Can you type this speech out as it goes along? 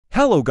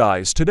Hello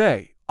guys,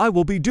 today I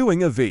will be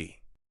doing a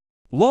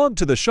vlog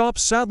to the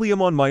shops. Sadly I'm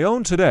on my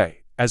own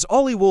today, as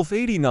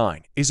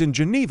𝗙𝗹𝗆𝗆 is in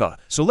Geneva,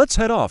 so let's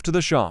head off to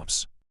the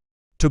shops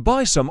to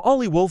buy some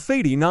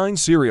𝗙𝗹𝗆𝗆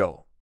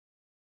cereal.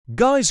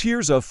 Guys,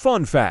 here's a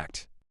fun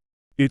fact.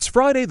 It's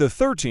Friday the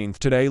 13th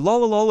today.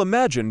 Lol,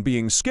 imagine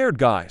being scared,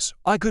 guys.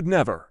 I could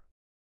never.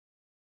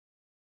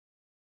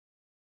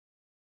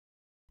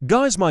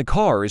 Guys, my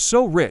car is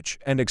so rich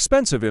and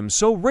expensive. I'm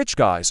so rich,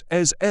 guys,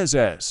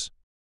 as.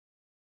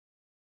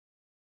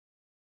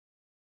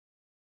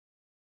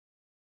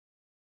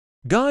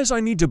 Guys, I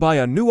need to buy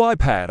a new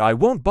iPad. I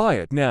won't buy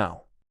it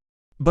now,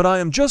 but I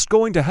am just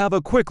going to have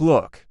a quick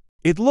look.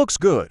 It looks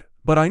good,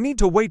 but I need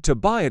to wait to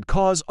buy it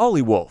cause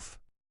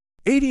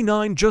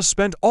𝗙𝗹𝗆𝗆 just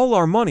spent all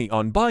our money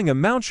on buying a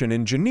mansion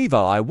in Geneva.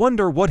 I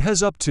wonder what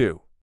he's up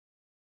to.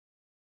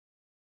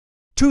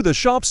 To the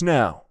shops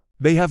now.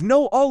 They have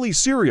no 𝗙𝗹𝗆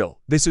cereal.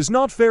 This is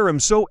not fair. I'm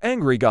so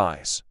angry,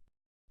 guys.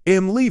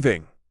 I'm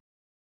leaving.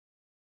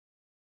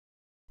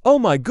 Oh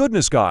my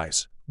goodness,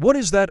 guys. What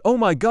is that? Oh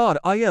my god,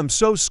 I am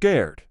so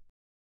scared.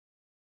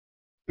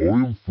 I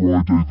am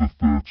Friday the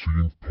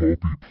 13th,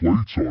 Poppy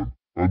Playtime,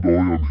 and I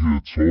am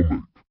here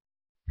Tomic.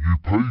 You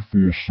pay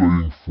for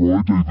saying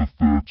Friday the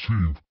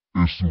 13th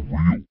is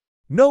surreal.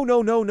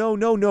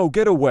 No,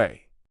 get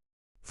away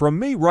from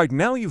me right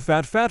now, you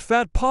fat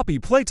Poppy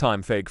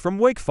Playtime fake from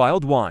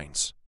Wakefield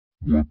Wines.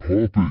 Why,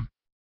 Poppy?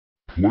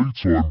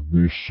 Playtime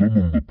will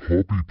summon the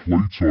Poppy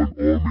Playtime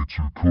army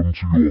to come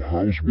to your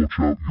house. Watch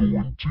out, you're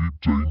in deep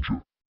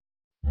danger.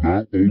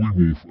 Now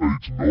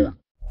𝗙𝗹𝗆𝗆𝗆.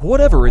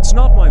 Whatever, it's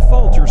not my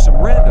fault. You're some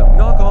random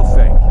knockoff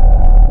fake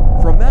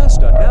from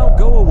Asta. Now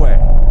go away.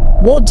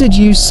 What did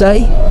you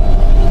say?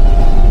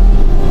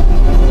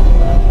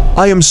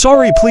 I am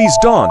sorry, please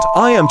don't.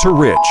 I am too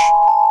rich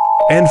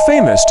and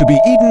famous to be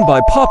eaten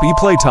by Poppy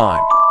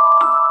Playtime.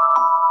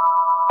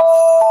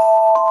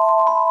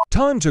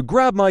 Time to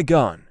grab my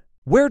gun.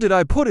 Where did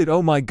I put it?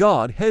 Oh my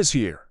god, he's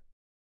here.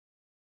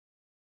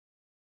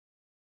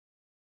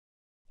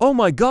 Oh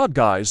my god,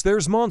 guys,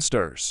 there's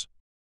monsters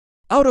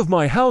out of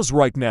my house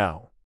right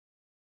now.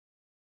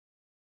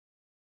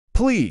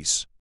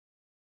 Please.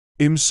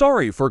 I'm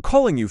sorry for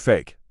calling you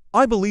fake.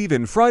 I believe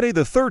in Friday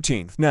the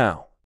 13th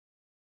now.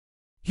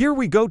 Here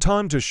we go,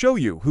 time to show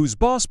you who's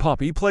boss.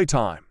 Poppy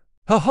Playtime.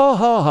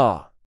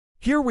 Ha.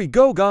 Here we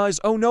go, guys.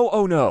 Oh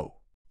no.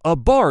 A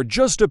bar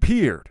just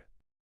appeared.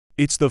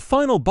 It's the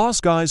final boss,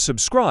 guys.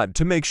 Subscribe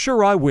to make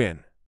sure I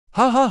win.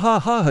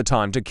 Ha.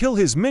 Time to kill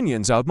his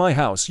minions out my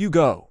house. You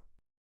go.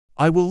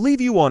 I will leave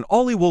you on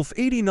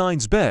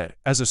𝗙𝗹𝗆𝗆𝗆's bed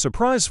as a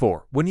surprise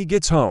for when he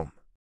gets home.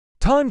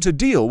 Time to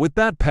deal with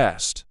that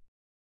pest.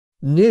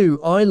 No,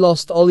 I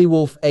lost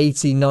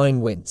𝗙𝗹𝗆𝗆𝗆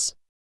wins.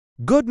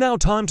 Good, now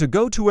time to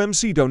go to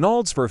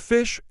McDonald's for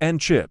fish and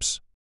chips.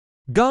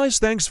 Guys,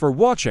 thanks for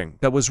watching.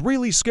 That was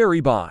really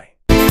scary. Bye.